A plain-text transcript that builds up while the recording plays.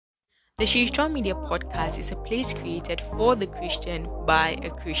The She Strong Media podcast is a place created for the Christian by a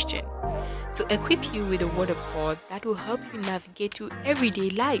Christian to equip you with the Word of God that will help you navigate through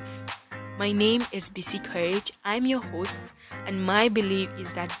everyday life. My name is BC Courage. I'm your host, and my belief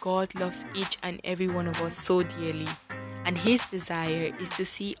is that God loves each and every one of us so dearly, and His desire is to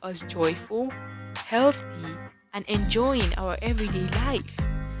see us joyful, healthy, and enjoying our everyday life.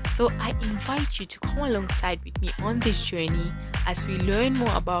 So I invite you to come alongside with me on this journey as we learn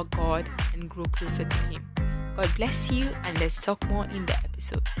more about God and grow closer to Him. God bless you, and let's talk more in the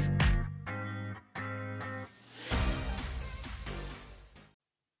episodes.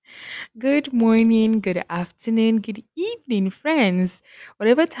 Good morning, good afternoon, good evening, friends.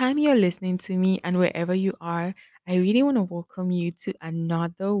 Whatever time you're listening to me and wherever you are, I really want to welcome you to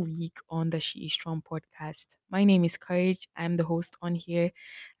another week on the She Is Strong podcast. My name is Courage. I'm the host on here.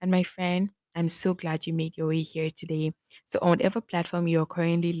 And my friend, I'm so glad you made your way here today. So, on whatever platform you're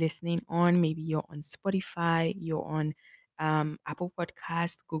currently listening on, maybe you're on Spotify, you're on Apple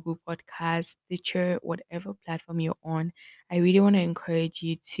Podcast, Google Podcast, Stitcher, whatever platform you're on, I really want to encourage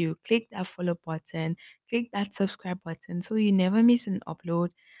you to click that follow button, click that subscribe button so you never miss an upload.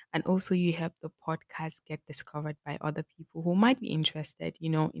 And also, you help the podcast get discovered by other people who might be interested,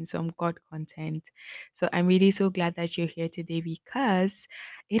 in some God content. So, I'm really so glad that you're here today because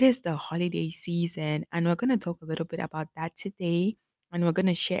it is the holiday season, and we're going to talk a little bit about that today. And we're going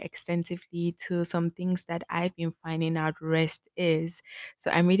to share extensively to some things that I've been finding out rest is. So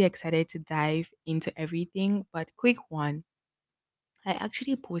I'm really excited to dive into everything. But quick one, I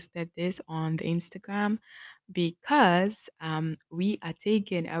actually posted this on the Instagram because we are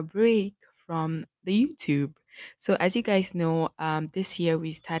taking a break from the YouTube. So, as you guys know, this year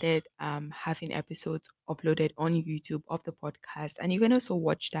we started having episodes uploaded on YouTube of the podcast, and you can also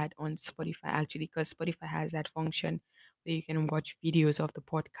watch that on Spotify actually, because Spotify has that function where you can watch videos of the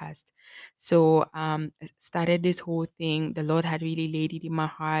podcast. So, started this whole thing. The Lord had really laid it in my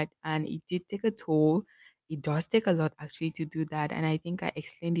heart, and it did take a toll. It does take a lot actually to do that. And I think I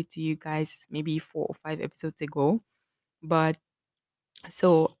explained it to you guys maybe 4 or 5 episodes ago. But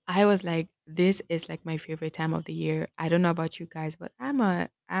so I was like, this is like my favorite time of the year. I don't know about you guys, but I'm a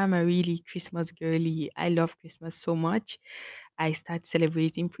really Christmas girly. I love Christmas so much. I start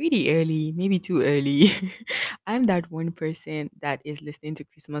celebrating pretty early, maybe too early. I'm that one person that is listening to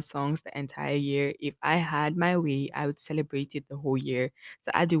Christmas songs the entire year. If I had my way, I would celebrate it the whole year.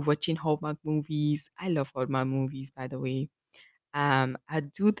 So I'd be watching Hallmark movies. I love Hallmark movies, by the way. I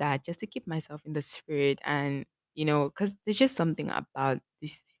do that just to keep myself in the spirit, and because there's just something about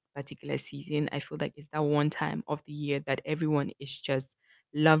this particular season. I feel like it's that one time of the year that everyone is just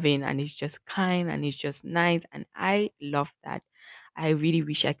loving, and it's just kind, and it's just nice, and I love that. I really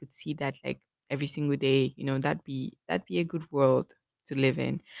wish I could see that like every single day. That'd be a good world to live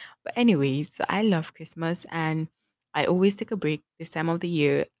in. But anyways, so I love Christmas, and I always take a break this time of the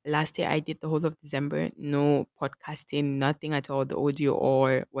year. Last year, I did the whole of December, no podcasting, nothing at all, the audio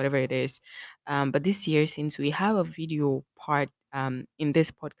or whatever it is. But this year, since we have a video part in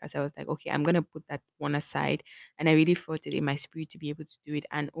this podcast, I was like, okay, I'm going to put that one aside. And I really felt it in my spirit to be able to do it.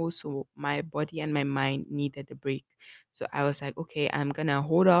 And also, my body and my mind needed a break. So I was like, okay, I'm going to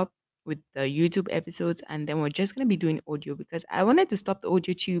hold up with the YouTube episodes, and then we're just going to be doing audio because I wanted to stop the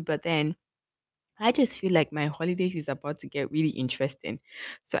audio too, but then I just feel like my holidays is about to get really interesting.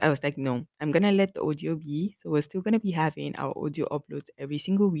 So I was like, no, I'm going to let the audio be. So we're still going to be having our audio uploads every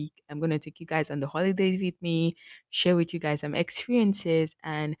single week. I'm going to take you guys on the holidays with me, share with you guys some experiences.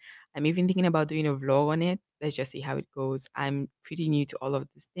 And I'm even thinking about doing a vlog on it. Let's just see how it goes. I'm pretty new to all of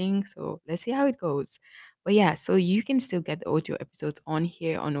this thing. So let's see how it goes. But yeah, so you can still get the audio episodes on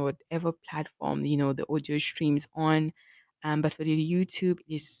here on whatever platform, the audio streams on. But for the YouTube,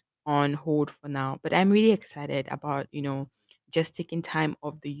 it is on hold for now. But I'm really excited about, just taking time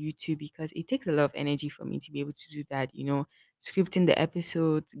off the YouTube because it takes a lot of energy for me to be able to do that, scripting the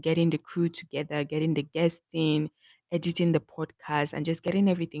episodes, getting the crew together, getting the guests in, editing the podcast, and just getting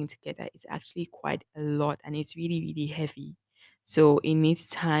everything together. It's actually quite a lot, and it's really, really heavy. So it needs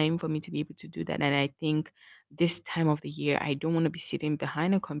time for me to be able to do that. And I think this time of the year, I don't want to be sitting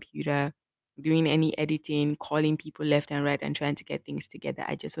behind a computer doing any editing, calling people left and right and trying to get things together.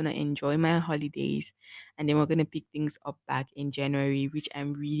 I just want to enjoy my holidays, and then we're going to pick things up back in January, which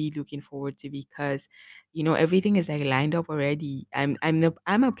I'm really looking forward to because everything is like lined up already. I'm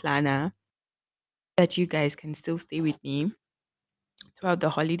a planner that you guys can still stay with me throughout the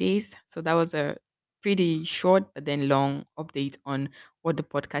holidays. So that was a pretty short but then long update on what the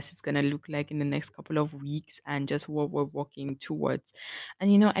podcast is going to look like in the next couple of weeks and just what we're working towards.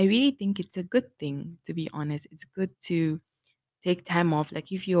 And I really think it's a good thing, to be honest. It's good to take time off.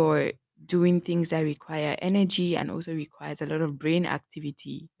 Like if you're doing things that require energy and also requires a lot of brain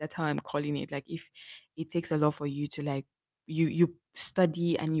activity. That's how I'm calling it. Like if it takes a lot for you to like you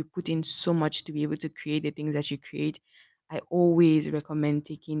study and you put in so much to be able to create the things that you create, I always recommend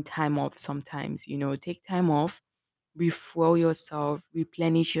taking time off sometimes. Take time off, refuel yourself,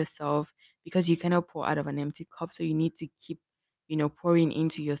 replenish yourself, because you cannot pour out of an empty cup. So you need to keep, pouring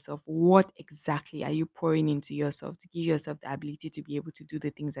into yourself. What exactly are you pouring into yourself to give yourself the ability to be able to do the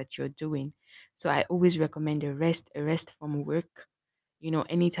things that you're doing? So I always recommend a rest from work.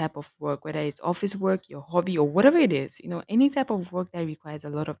 Any type of work, whether it's office work, your hobby, or whatever it is, any type of work that requires a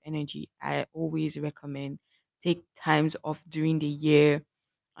lot of energy, I always recommend take times off during the year.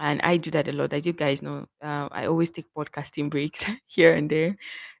 And I do that a lot. Like you guys know, I always take podcasting breaks here and there.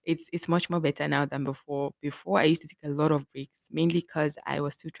 It's much more better now than before. Before I used to take a lot of breaks, mainly because I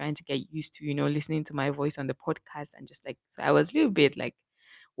was still trying to get used to listening to my voice on the podcast, and just like, so I was a little bit like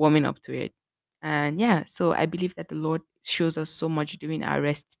warming up to it. And yeah, so I believe that the Lord shows us so much during our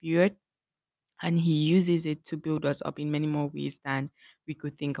rest period, and he uses it to build us up in many more ways than we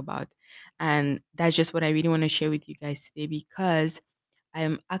could think about. And that's just what I really want to share with you guys today, because I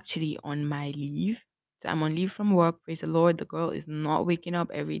am actually on my leave. So I'm on leave from work. Praise the Lord. The girl is not waking up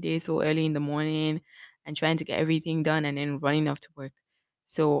every day so early in the morning and trying to get everything done and then running off to work.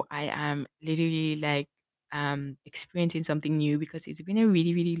 So I am literally like experiencing something new, because it's been a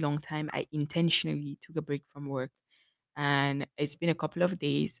really, really long time. I intentionally took a break from work, and it's been a couple of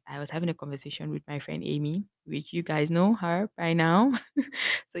days. I was having a conversation with my friend Amy, which you guys know her by now.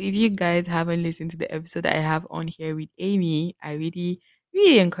 So if you guys haven't listened to the episode I have on here with Amy, I really,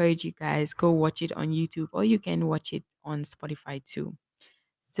 really encourage you guys go watch it on YouTube, or you can watch it on Spotify too.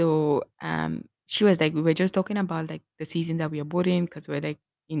 So she was like, we were just talking about like the season that we are both in, because we're like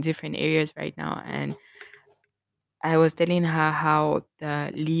in different areas right now. And I was telling her how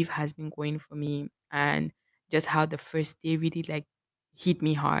the leave has been going for me, and just how the first day really like hit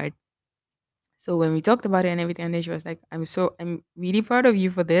me hard. So when we talked about it and everything, and then she was like, I'm really proud of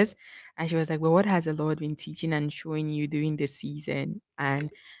you for this. And she was like, well, what has the Lord been teaching and showing you during this season? And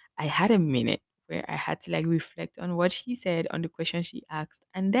I had a minute where I had to like reflect on what she said, on the question she asked.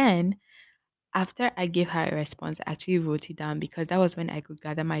 And then after I gave her a response, I actually wrote it down, because that was when I could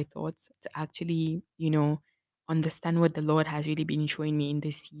gather my thoughts to actually, understand what the Lord has really been showing me in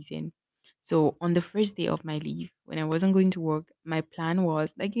this season. So on the first day of my leave, when I wasn't going to work, my plan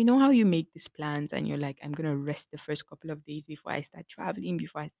was like, how you make these plans and you're like, I'm gonna rest the first couple of days before I start traveling,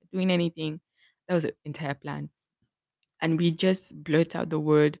 before I start doing anything. That was the entire plan. And we just blurt out the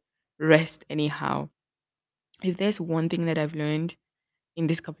word rest anyhow. If there's one thing that I've learned in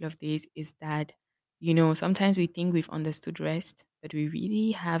this couple of days, is that, sometimes we think we've understood rest, but we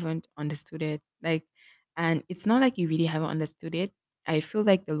really haven't understood it. Like, and it's not like you really haven't understood it. I feel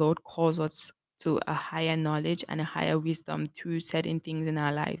like the Lord calls us to a higher knowledge and a higher wisdom through certain things in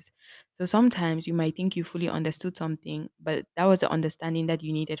our lives. So sometimes you might think you fully understood something, but that was the understanding that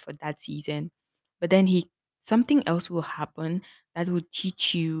you needed for that season. But then something else will happen that will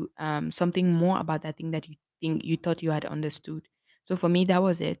teach you something more about that thing that you think you thought you had understood. So for me, that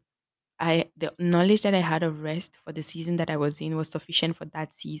was it. The knowledge that I had of rest for the season that I was in was sufficient for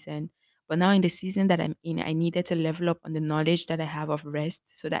that season. But now in the season that I'm in, I needed to level up on the knowledge that I have of rest,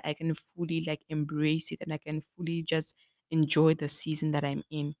 so that I can fully like embrace it and I can fully just enjoy the season that I'm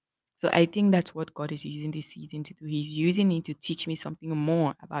in. So I think that's what God is using this season to do. He's using it to teach me something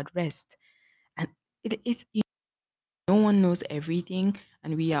more about rest. And it's no one knows everything,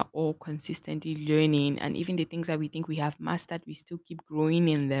 and we are all consistently learning. And even the things that we think we have mastered, we still keep growing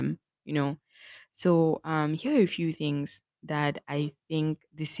in them, you know. So here are a few things that I think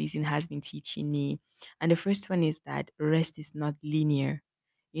this season has been teaching me. And the first one is that rest is not linear.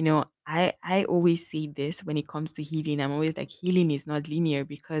 I always say this when it comes to healing. I'm always like, healing is not linear,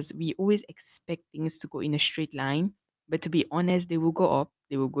 because we always expect things to go in a straight line. But to be honest, they will go up,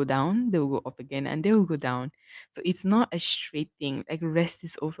 they will go down, they will go up again, and they will go down. So it's not a straight thing. Like rest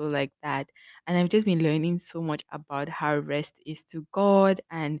is also like that. And I've just been learning so much about how rest is to God.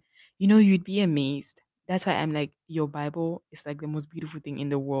 And you'd be amazed. That's why I'm like, your Bible is like the most beautiful thing in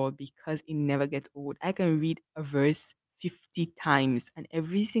the world, because it never gets old. I can read a verse 50 times, and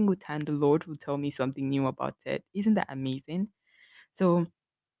every single time the Lord will tell me something new about it. Isn't that amazing? So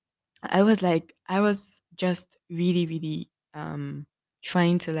I was just really, really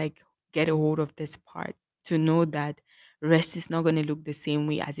trying to like get a hold of this part, to know that rest is not gonna look the same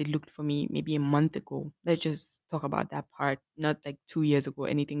way as it looked for me maybe a month ago. Let's just talk about that part, not like 2 years ago or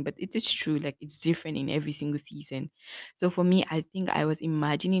anything, but it is true, like it's different in every single season. So for me, I think I was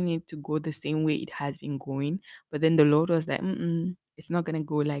imagining it to go the same way it has been going, but then the Lord was like, mm-mm, It's not gonna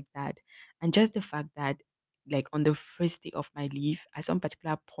go like that. And just the fact that, like, on the first day of my leave, at some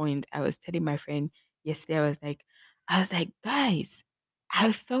particular point, I was telling my friend yesterday, I was like, guys,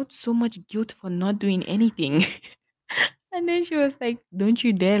 I felt so much guilt for not doing anything. And then she was like, don't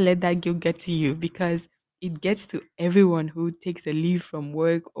you dare let that guilt get to you, because it gets to everyone who takes a leave from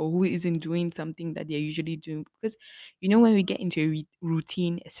work or who isn't doing something that they're usually doing. Because, when we get into a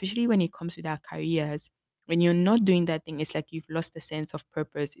routine, especially when it comes with our careers, when you're not doing that thing, it's like you've lost a sense of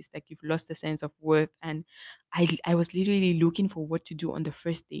purpose. It's like you've lost a sense of worth. And I was literally looking for what to do on the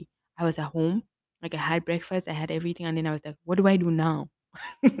first day. I was at home, like I had breakfast, I had everything. And then I was like, what do I do now?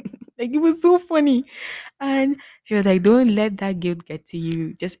 Like, it was so funny. And she was like, don't let that guilt get to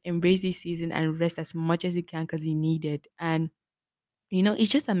you. Just embrace this season and rest as much as you can because you need it. And it's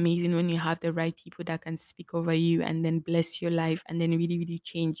just amazing when you have the right people that can speak over you and then bless your life and then really, really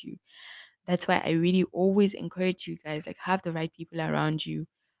change you. That's why I really always encourage you guys, like, have the right people around you.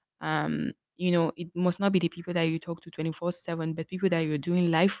 It must not be the people that you talk to 24/7, but people that you're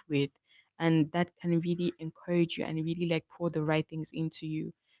doing life with, and that can really encourage you and really like pour the right things into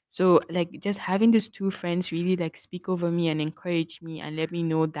you. So, like, just having these two friends really like speak over me and encourage me and let me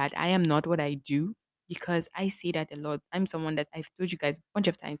know that I am not what I do, because I say that a lot. I'm someone that I've told you guys a bunch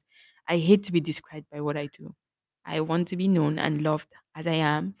of times. I hate to be described by what I do. I want to be known and loved as I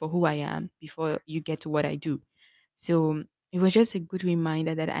am for who I am before you get to what I do. So it was just a good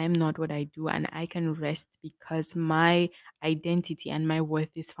reminder that I am not what I do, and I can rest because my identity and my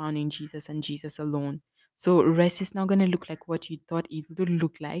worth is found in Jesus and Jesus alone. So rest is not going to look like what you thought it would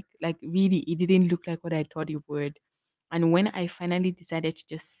look like. Like, really, it didn't look like what I thought it would. And when I finally decided to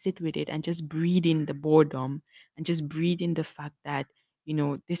just sit with it and just breathe in the boredom and just breathe in the fact that,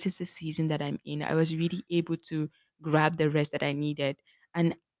 this is the season that I'm in, I was really able to grab the rest that I needed.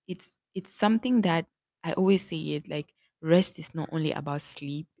 And it's something that I always say it, like, rest is not only about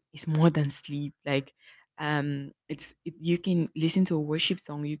sleep, it's more than sleep. Like, you can listen to a worship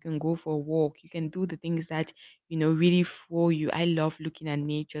song, you can go for a walk, you can do the things that really for you. I love looking at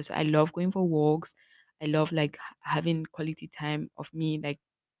nature, so I love going for walks. I love like having quality time of me like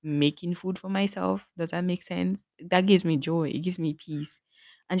making food for myself. Does that make sense? That gives me joy, it gives me peace.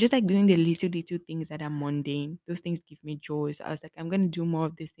 And just like doing the little things that are mundane, those things give me joy. So I was like, I'm going to do more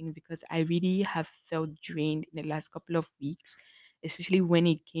of these things because I really have felt drained in the last couple of weeks, especially when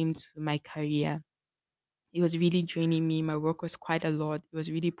it came to my career. It was really draining me. My work was quite a lot. It was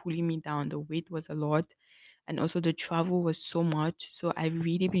really pulling me down. The weight was a lot. And also the travel was so much. So I've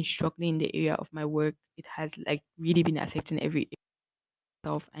really been struggling in the area of my work. It has like really been affecting every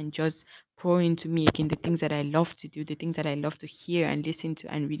self and just pour into me again the things that I love to do, the things that I love to hear and listen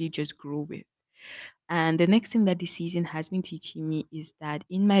to and really just grow with. And the next thing that this season has been teaching me is that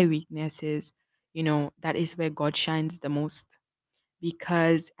in my weaknesses, that is where God shines the most.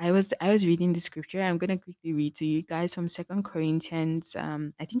 Because I was reading the scripture. I'm gonna quickly read to you guys from Second Corinthians.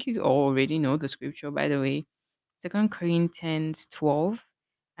 I think you all already know the scripture, by the way. Second Corinthians 12,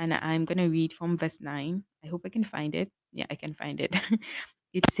 and I'm gonna read from verse 9. I hope I can find it. Yeah, I can find it.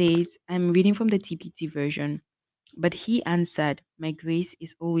 It says, I'm reading from the TPT version. But he answered, my grace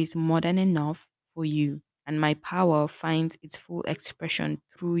is always more than enough for you, and my power finds its full expression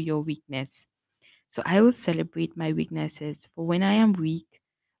through your weakness. So I will celebrate my weaknesses, for when I am weak,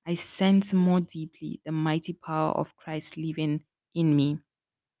 I sense more deeply the mighty power of Christ living in me.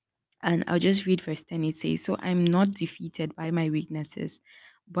 And I'll just read verse 10. It says, so I'm not defeated by my weaknesses,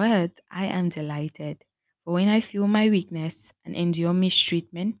 but I am delighted. For when I feel my weakness and endure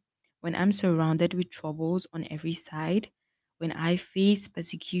mistreatment, when I'm surrounded with troubles on every side, when I face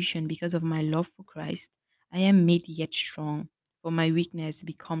persecution because of my love for Christ, I am made yet strong. For my weakness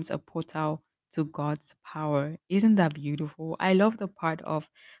becomes a portal to God's power. Isn't that beautiful? I love the part of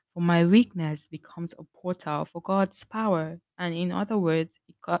for my weakness becomes a portal for God's power. And in other words,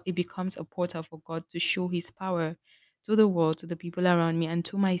 it becomes a portal for God to show his power to the world, to the people around me, and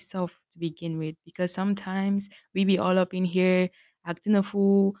to myself to begin with. Because sometimes we be all up in here acting a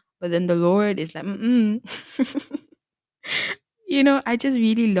fool, but then the Lord is like, mm. I just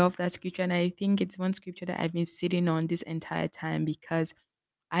really love that scripture. And I think it's one scripture that I've been sitting on this entire time because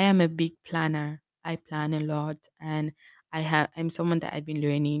I am a big planner. I plan a lot, and I'm someone that I've been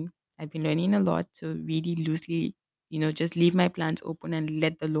learning. I've been learning a lot to really loosely, just leave my plans open and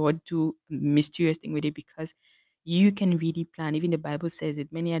let the Lord do a mysterious thing with it, because you can really plan. Even the Bible says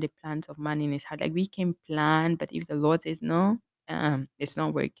it. Many are the plans of man in his heart. Like, we can plan, but if the Lord says no, it's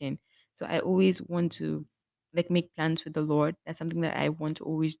not working. So I always want to like make plans with the Lord. That's something that I want to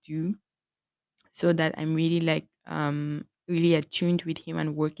always do, so that I'm really like really attuned with him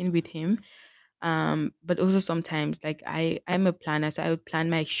and working with him. But also sometimes like I'm a planner, so I would plan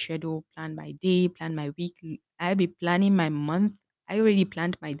my schedule, plan my day, plan my week. I'll be planning my month. I already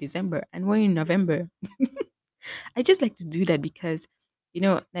planned my December and we're in November. I just like to do that because,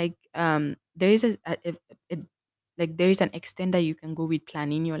 like there is a like there is an extent that you can go with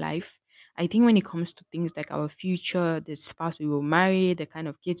planning your life. I think when it comes to things like our future, the spouse we will marry, the kind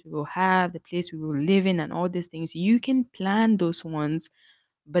of kids we will have, the place we will live in, and all these things, you can plan those ones,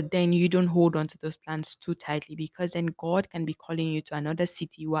 but then you don't hold on to those plans too tightly because then God can be calling you to another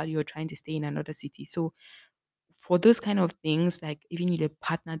city while you're trying to stay in another city. So for those kind of things, like even the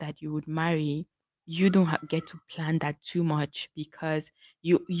partner that you would marry, you don't get to plan that too much because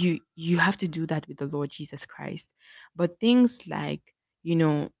you have to do that with the Lord Jesus Christ. But things like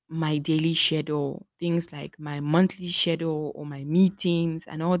my daily schedule, things like my monthly schedule or my meetings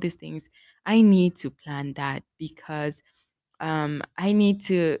and all these things, I need to plan that because I need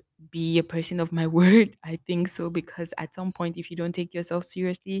to be a person of my word. I think so because at some point, if you don't take yourself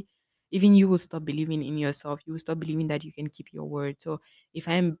seriously, even you will stop believing in yourself. You will stop believing that you can keep your word. So if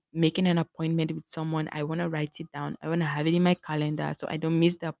I'm making an appointment with someone, I want to write it down. I want to have it in my calendar so I don't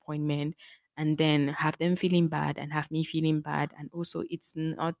miss the appointment and then have them feeling bad and have me feeling bad. And also, it's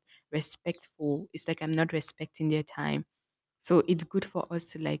not respectful. It's like I'm not respecting their time. So it's good for us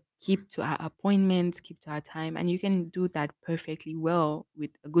to like keep to our appointments, keep to our time, and you can do that perfectly well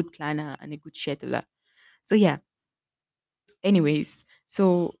with a good planner and a good scheduler. So yeah, anyways,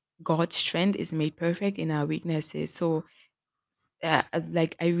 so God's strength is made perfect in our weaknesses. So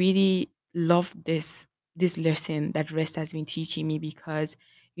like I really love this lesson that rest has been teaching me because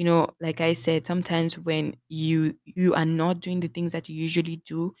like I said, sometimes when you are not doing the things that you usually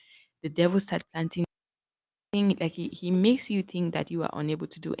do, the devil start planting like he makes you think that you are unable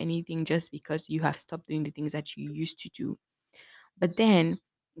to do anything just because you have stopped doing the things that you used to do. But then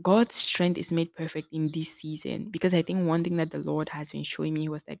God's strength is made perfect in this season because I think one thing that the Lord has been showing me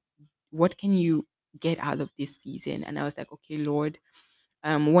was like, what can you get out of this season? And I was like, okay, Lord.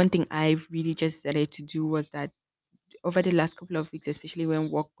 One thing I've really just started to do was that over the last couple of weeks, especially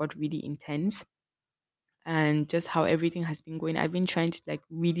when work got really intense and just how everything has been going, I've been trying to like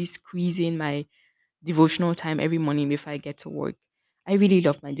really squeeze in my devotional time every morning before I get to work. I really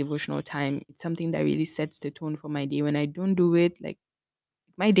love my devotional time. It's something that really sets the tone for my day. When I don't do it, like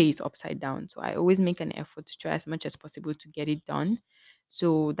my day is upside down. So I always make an effort to try as much as possible to get it done.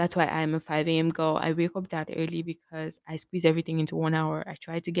 So that's why I'm a 5 a.m. girl. I wake up that early because I squeeze everything into 1 hour. I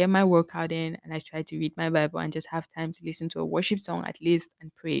try to get my workout in and I try to read my Bible and just have time to listen to a worship song at least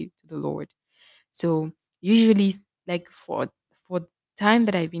and pray to the Lord. So usually, like for time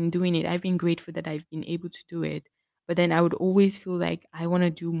that I've been doing it, I've been grateful that I've been able to do it. But then I would always feel like I want to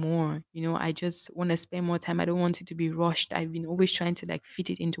do more. I just want to spend more time. I don't want it to be rushed. I've been always trying to like fit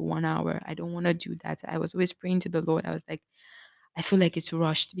it into 1 hour. I don't want to do that. I was always praying to the Lord. I was like, I feel like it's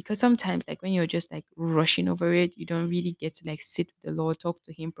rushed because sometimes, like when you're just like rushing over it, you don't really get to like sit with the Lord, talk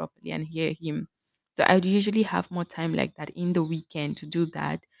to Him properly, and hear Him. So I would usually have more time like that in the weekend to do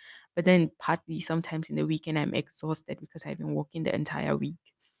that. But then, partly sometimes in the weekend, I'm exhausted because I've been working the entire week.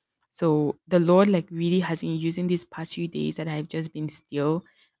 So the Lord like really has been using these past few days that I've just been still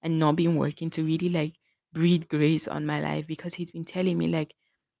and not been working to really like breathe grace on my life because He's been telling me like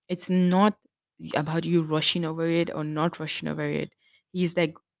it's not about you rushing over it or not rushing over it. He's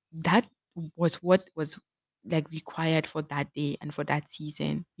like, that was what was like required for that day and for that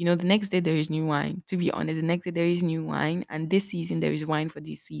season. The next day there is new wine. To be honest, the next day there is new wine, and this season there is wine for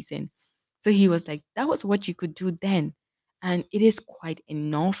this season. So he was like, that was what you could do then. And it is quite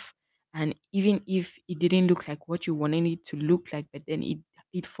enough. And even if it didn't look like what you wanted it to look like, but then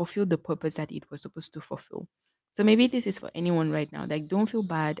it fulfilled the purpose that it was supposed to fulfill. So maybe this is for anyone right now. Like, don't feel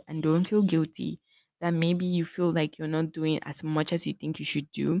bad and don't feel guilty that maybe you feel like you're not doing as much as you think you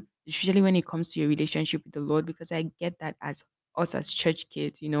should do, especially when it comes to your relationship with the Lord, because I get that as us as church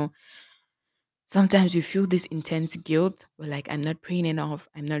kids. Sometimes we feel this intense guilt. We're like, I'm not praying enough.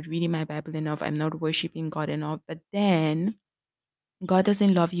 I'm not reading my Bible enough. I'm not worshiping God enough. But then God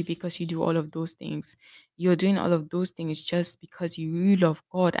doesn't love you because you do all of those things. You're doing all of those things just because you really love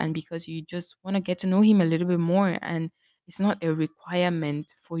God and because you just want to get to know Him a little bit more. And it's not a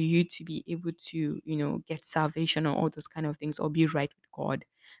requirement for you to be able to get salvation or all those kind of things or be right with God.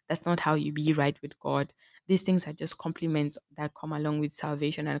 That's not how you be right with God. These things are just compliments that come along with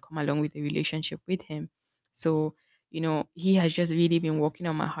salvation and come along with a relationship with Him. So, He has just really been working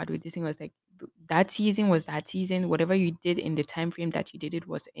on my heart with this thing. Was like, that season was that season. Whatever you did in the time frame that you did it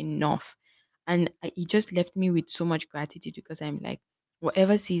was enough. And it just left me with so much gratitude because I'm like,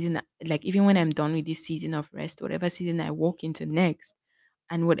 whatever season, like even when I'm done with this season of rest, whatever season I walk into next,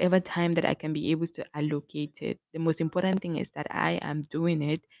 and whatever time that I can be able to allocate it. The most important thing is that I am doing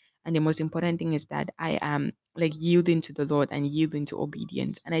it. And the most important thing is that I am like yielding to the Lord and yielding to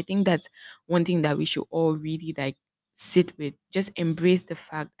obedience. And I think that's one thing that we should all really like sit with. Just embrace the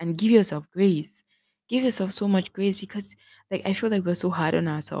fact and give yourself grace. Give yourself so much grace because like I feel like we're so hard on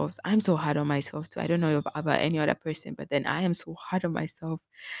ourselves. I'm so hard on myself too. I don't know about any other person, but then I am so hard on myself.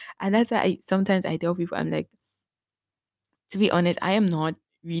 And that's why I sometimes I tell people I'm like, to be honest, I am not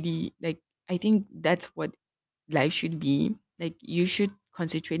really like I think that's what life should be. Like you should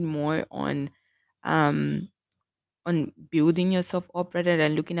concentrate more um on building yourself up rather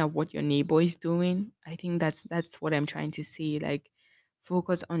than looking at what your neighbor is doing. I think that's what I'm trying to say. Like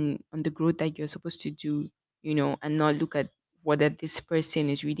focus on the growth that you're supposed to do, and not look at whether this person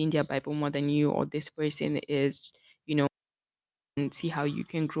is reading their Bible more than you or this person is, you know, and see how you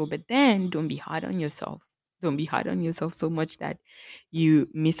can grow. But then don't be hard on yourself. Don't be hard on yourself so much that you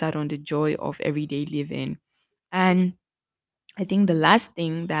miss out on the joy of everyday living. And I think the last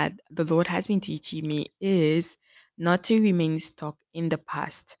thing that the Lord has been teaching me is not to remain stuck in the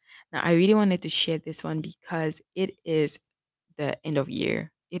past. Now, I really wanted to share this one because it is the end of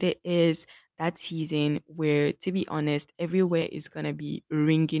year. It is that season where, to be honest, everywhere is going to be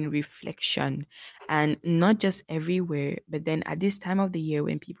ringing reflection. And not just everywhere, but then at this time of the year,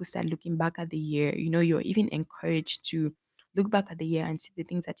 when people start looking back at the year, you're even encouraged to look back at the year and see the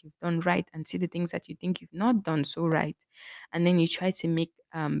things that you've done right and see the things that you think you've not done so right. And then you try to make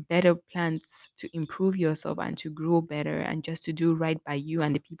better plans to improve yourself and to grow better and just to do right by you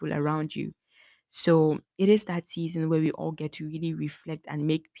and the people around you. So it is that season where we all get to really reflect and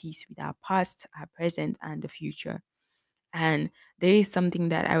make peace with our past, our present, and the future. And there is something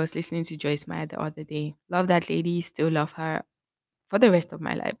that I was listening to Joyce Meyer the other day. Love that lady, still love her for the rest of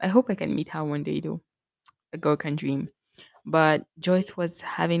my life. I hope I can meet her one day though. A girl can dream. But Joyce was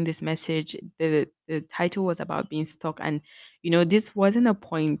having this message. The title was about being stuck, and this wasn't a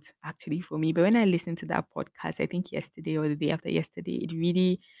point actually for me. But when I listened to that podcast, I think yesterday or the day after yesterday, it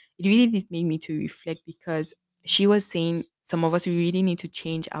really did make me to reflect because she was saying some of us we really need to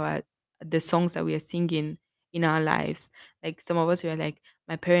change the songs that we are singing in our lives. Like some of us were like,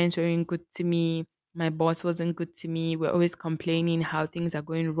 my parents weren't good to me. My boss wasn't good to me. We're always complaining how things are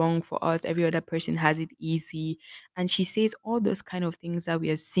going wrong for us. Every other person has it easy, and she says all those kind of things that we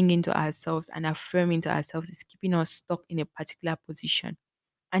are singing to ourselves and affirming to ourselves is keeping us stuck in a particular position.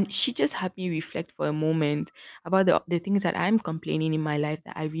 And she just had me reflect for a moment about the things that I'm complaining in my life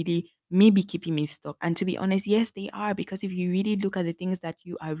that I really may be keeping me stuck. And to be honest, yes, they are. Because if you really look at the things that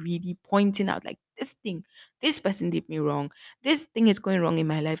you are really pointing out, like this thing, this person did me wrong, this thing is going wrong in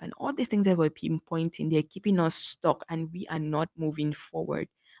my life, and all these things that we're pinpointing, they're keeping us stuck and we are not moving forward.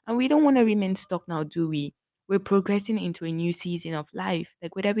 And we don't want to remain stuck now, do we? We're progressing into a new season of life,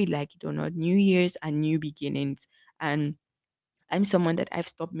 like whether we like it or not, new years and new beginnings. And I'm someone that I've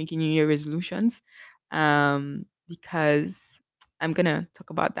stopped making New Year resolutions, because I'm gonna talk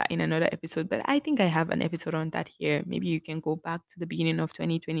about that in another episode. But I think I have an episode on that here. Maybe you can go back to the beginning of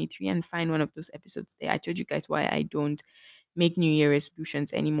 2023 and find one of those episodes there. I told you guys why I don't make New Year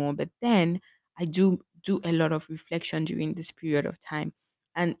resolutions anymore. But then I do a lot of reflection during this period of time.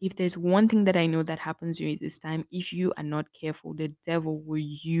 And if there's one thing that I know that happens during this time, if you are not careful, the devil will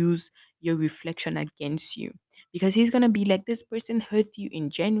use your reflection against you because he's gonna be like, this person hurt you in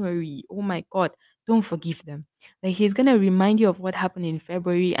January. Oh my God, don't forgive them. Like he's gonna remind you of what happened in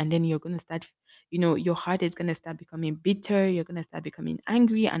February, and then you're gonna start, your heart is gonna start becoming bitter. You're gonna start becoming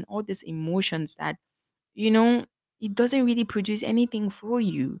angry, and all these emotions that you know, it doesn't really produce anything for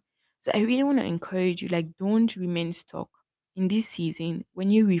you. So I really want to encourage you, like, don't remain stuck in this season.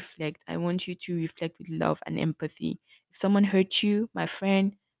 When you reflect, I want you to reflect with love and empathy. If someone hurt you, my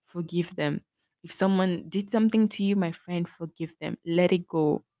friend, forgive them. If someone did something to you, my friend, forgive them. Let it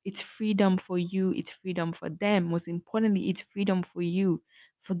go. It's freedom for you. It's freedom for them. Most importantly, it's freedom for you.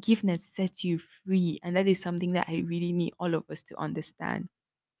 Forgiveness sets you free. And that is something that I really need all of us to understand.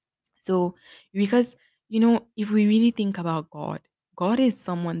 So, because, if we really think about God, God is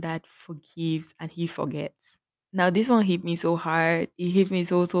someone that forgives and he forgets. Now, this one hit me so hard. It hit me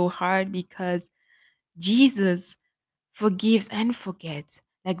so, so hard because Jesus forgives and forgets.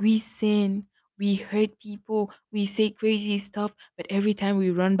 Like we sin, we hurt people, we say crazy stuff, but every time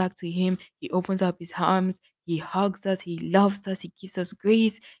we run back to Him, He opens up His arms, He hugs us, He loves us, He gives us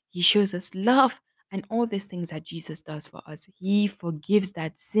grace, He shows us love, and all these things that Jesus does for us. He forgives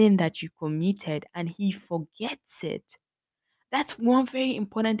that sin that you committed and He forgets it. That's one very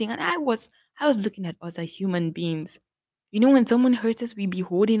important thing. And I was looking at us as human beings. When someone hurts us, we be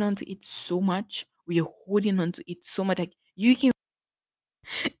holding on to it so much. We are holding on to it so much. Like you can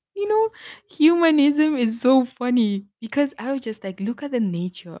You know, humanism is so funny because I was just like, look at the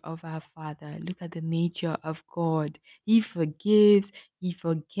nature of our Father, look at the nature of God. He forgives, He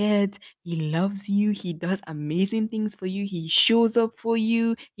forgets, He loves you, He does amazing things for you, He shows up for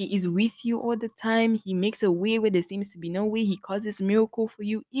you, He is with you all the time, He makes a way where there seems to be no way, He causes miracle for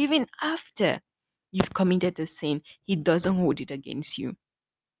you, even after you've committed a sin, He doesn't hold it against you.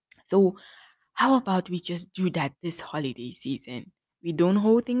 So, how about we just do that this holiday season? We don't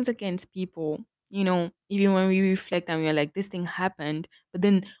hold things against people, even when we reflect and we're like, this thing happened, but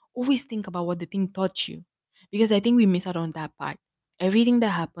then always think about what the thing taught you. Because I think we miss out on that part. Everything that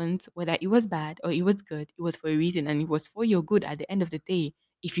happened, whether it was bad or it was good, it was for a reason and it was for your good at the end of the day.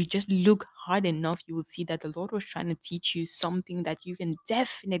 If you just look hard enough, you will see that the Lord was trying to teach you something that you can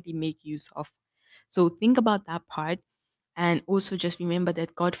definitely make use of. So think about that part and also just remember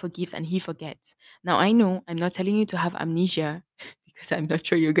that God forgives and He forgets. Now, I know I'm not telling you to have amnesia because I'm not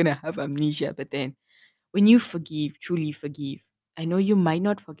sure you're going to have amnesia, but then when you forgive, truly forgive, I know you might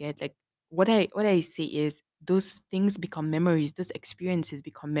not forget. Like what I say is those things become memories, those experiences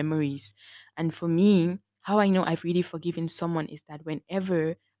become memories. And for me, how I know I've really forgiven someone is that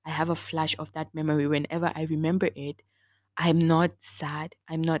whenever I have a flash of that memory, whenever I remember it, I'm not sad,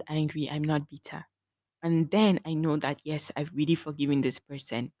 I'm not angry, I'm not bitter. And then I know that, yes, I've really forgiven this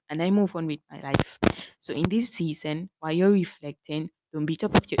person and I move on with my life. So in this season, while you're reflecting, don't beat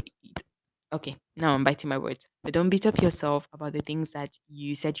up your. Okay, now I'm biting my words. But don't beat up yourself about the things that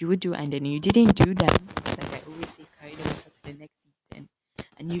you said you would do and then you didn't do them. Like I always say, carry them over to the next season.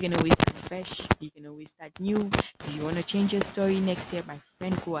 And you can always start fresh. You can always start new. If you want to change your story next year, my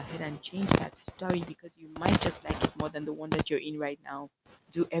friend, go ahead and change that story because you might just like it more than the one that you're in right now.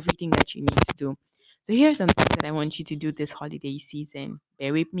 Do everything that you need to do. So here are some things that I want you to do this holiday season.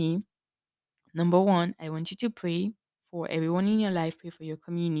 Bear with me. Number one, I want you to pray for everyone in your life, pray for your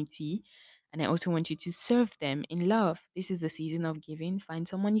community. And I also want you to serve them in love. This is the season of giving. Find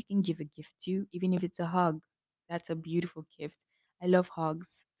someone you can give a gift to, even if it's a hug. That's a beautiful gift. I love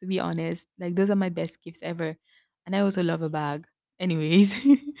hugs, to be honest. Like, those are my best gifts ever. And I also love a bag. Anyways,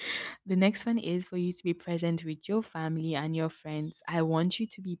 the next one is for you to be present with your family and your friends. I want you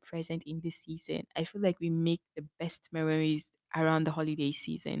to be present in this season. I feel like we make the best memories around the holiday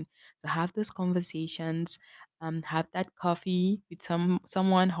season. So have those conversations, have that coffee with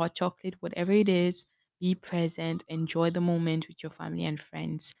someone, hot chocolate, whatever it is. Be present, enjoy the moment with your family and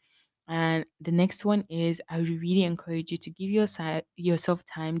friends. And the next one is I would really encourage you to give yourself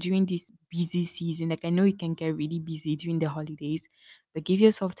time during this busy season. Like I know you can get really busy during the holidays, but give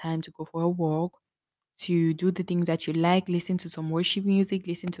yourself time to go for a walk, to do the things that you like, listen to some worship music,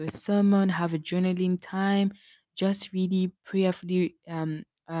 listen to a sermon, have a journaling time, just really prayerfully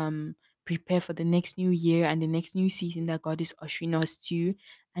prepare for the next new year and the next new season that God is ushering us to.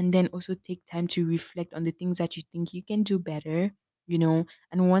 And then also take time to reflect on the things that you think you can do better, you know.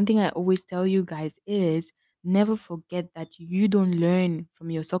 And one thing I always tell you guys is never forget that you don't learn from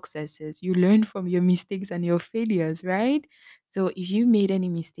your successes, you learn from your mistakes and your failures, right? So if you made any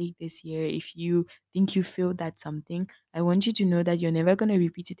mistake this year, if you think you failed at something, I want you to know that you're never going to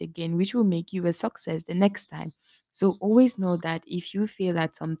repeat it again, which will make you a success the next time. So always know that if you fail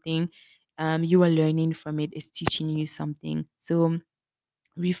at something, you are learning from it, it's teaching you something. So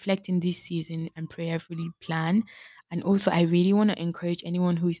reflect in this season and prayerfully plan. And also, I really want to encourage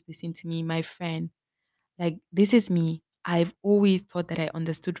anyone who is listening to me, my friend, like, this is me. I've always thought that I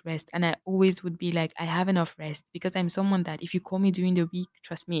understood rest, and I always would be like, I have enough rest because I'm someone that if you call me during the week,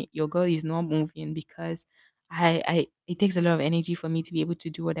 trust me, your girl is not moving because it takes a lot of energy for me to be able to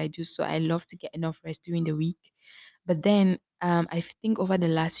do what I do. So I love to get enough rest during the week. But then I think over the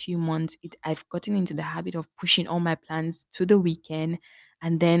last few months, I've gotten into the habit of pushing all my plans to the weekend,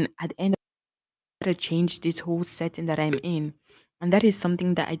 and then at the end to change this whole setting that I'm in. And that is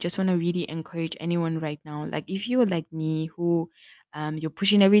something that I just want to really encourage anyone right now. Like if you're like me who you're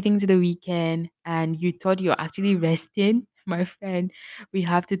pushing everything to the weekend and you thought you're actually resting, my friend, we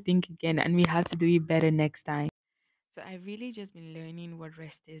have to think again and we have to do it better next time. So I've really just been learning what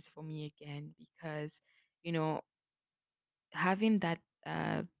rest is for me again because, you know, having that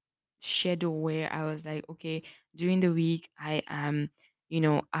schedule where I was like, okay, during the week, I am,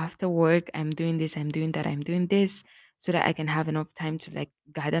 after work, I'm doing this, I'm doing that, I'm doing this, so that I can have enough time to like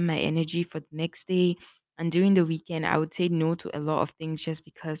gather my energy for the next day. And during the weekend, I would say no to a lot of things just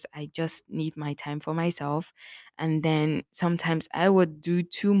because I just need my time for myself. And then sometimes I would do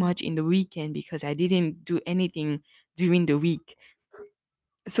too much in the weekend because I didn't do anything during the week.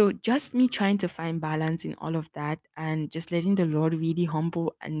 So just me trying to find balance in all of that and just letting the Lord really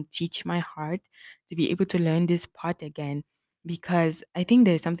humble and teach my heart to be able to learn this part again. because I think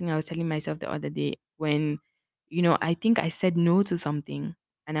there's something I was telling myself the other day when, I think I said no to something,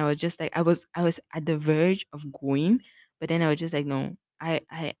 and I was just like, I was at the verge of going, but then I was just like, no,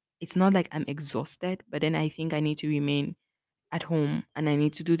 it's not like I'm exhausted, but then I think I need to remain at home and I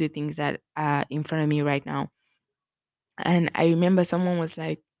need to do the things that are in front of me right now. And I remember someone was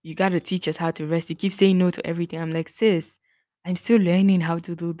like, "You got to teach us how to rest. You keep saying no to everything." I'm like, "Sis, I'm still learning how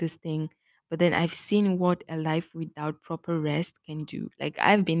to do this thing." But then I've seen what a life without proper rest can do. Like,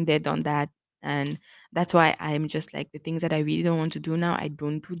 I've been there, done that. And that's why I'm just like, the things that I really don't want to do now, I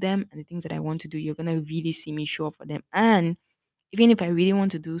don't do them. And the things that I want to do, you're going to really see me show up for them. And even if I really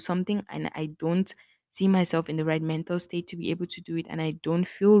want to do something and I don't see myself in the right mental state to be able to do it, and I don't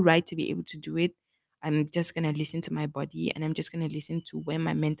feel right to be able to do it, I'm just going to listen to my body and I'm just going to listen to where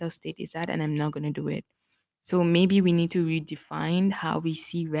my mental state is at, and I'm not going to do it. So maybe we need to redefine how we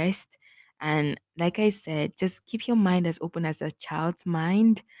see rest. And like I said, just keep your mind as open as a child's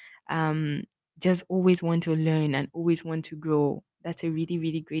mind. Um, just always want to learn and always want to grow. That's a really,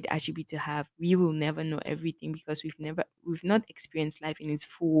 really great attribute to have. We will never know everything because we've not experienced life in its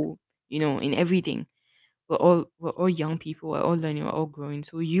full, in everything. We're all young people, we're all learning, we're all growing.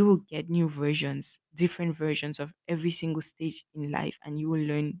 So you will get new versions, different versions of every single stage in life, and you will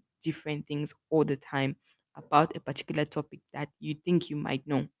learn different things all the time about a particular topic that you think you might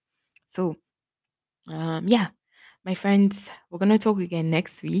know. So yeah, my friends, we're going to talk again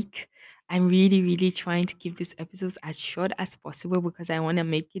next week. I'm really, really trying to keep this episodes as short as possible because I want to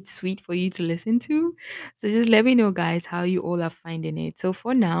make it sweet for you to listen to. So just let me know, guys, how you all are finding it. So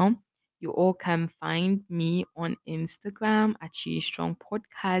for now, you all can find me on Instagram at She Strong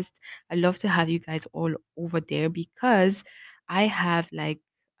Podcast. I love to have you guys all over there because I have like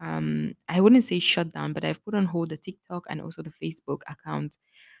I wouldn't say shut down, but I've put on hold the TikTok and also the Facebook account.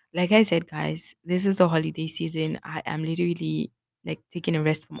 Like I said, guys, this is a holiday season. I am literally like taking a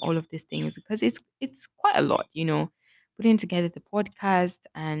rest from all of these things because it's quite a lot, putting together the podcast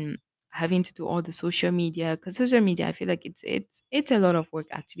and having to do all the social media. Because social media, I feel like it's a lot of work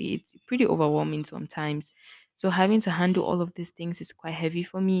actually. It's pretty overwhelming sometimes. So having to handle all of these things is quite heavy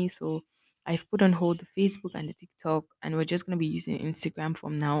for me. So I've put on hold the Facebook and the TikTok, and we're just gonna be using Instagram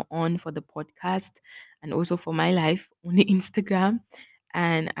from now on for the podcast and also for my life, only Instagram.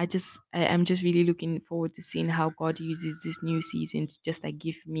 And I am just really looking forward to seeing how God uses this new season to just like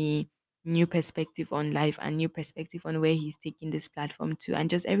give me new perspective on life and new perspective on where he's taking this platform to, and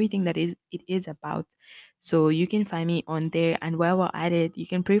just everything that is it is about. So you can find me on there, and while we're at it, you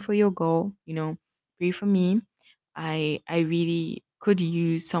can pray for your goal, pray for me. I really could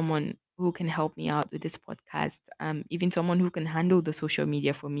use someone who can help me out with this podcast, even someone who can handle the social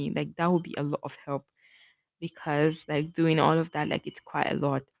media for me. Like, that would be a lot of help because like doing all of that, like, it's quite a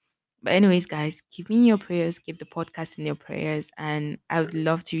lot. But anyways, guys, keep me in your prayers, keep the podcast in your prayers, and I would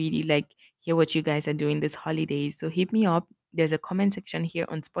love to really like hear what you guys are doing this holidays. So hit me up. There's a comment section here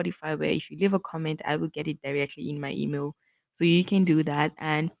on Spotify where if you leave a comment, I will get it directly in my email. So you can do that.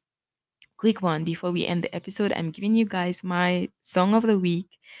 And quick one before we end the episode, I'm giving you guys my song of the week.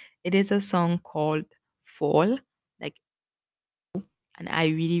 It is a song called Fall. Like, and I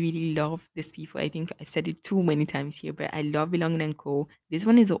really, really love these people. I think I've said it too many times here, but I love Belonging and Co. This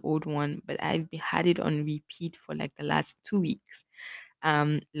one is an old one, but had it on repeat for like the last 2 weeks.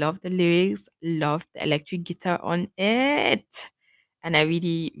 Love the lyrics, love the electric guitar on it. And I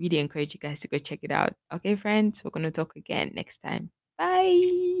really, really encourage you guys to go check it out. Okay, friends, we're gonna talk again next time.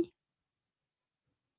 Bye.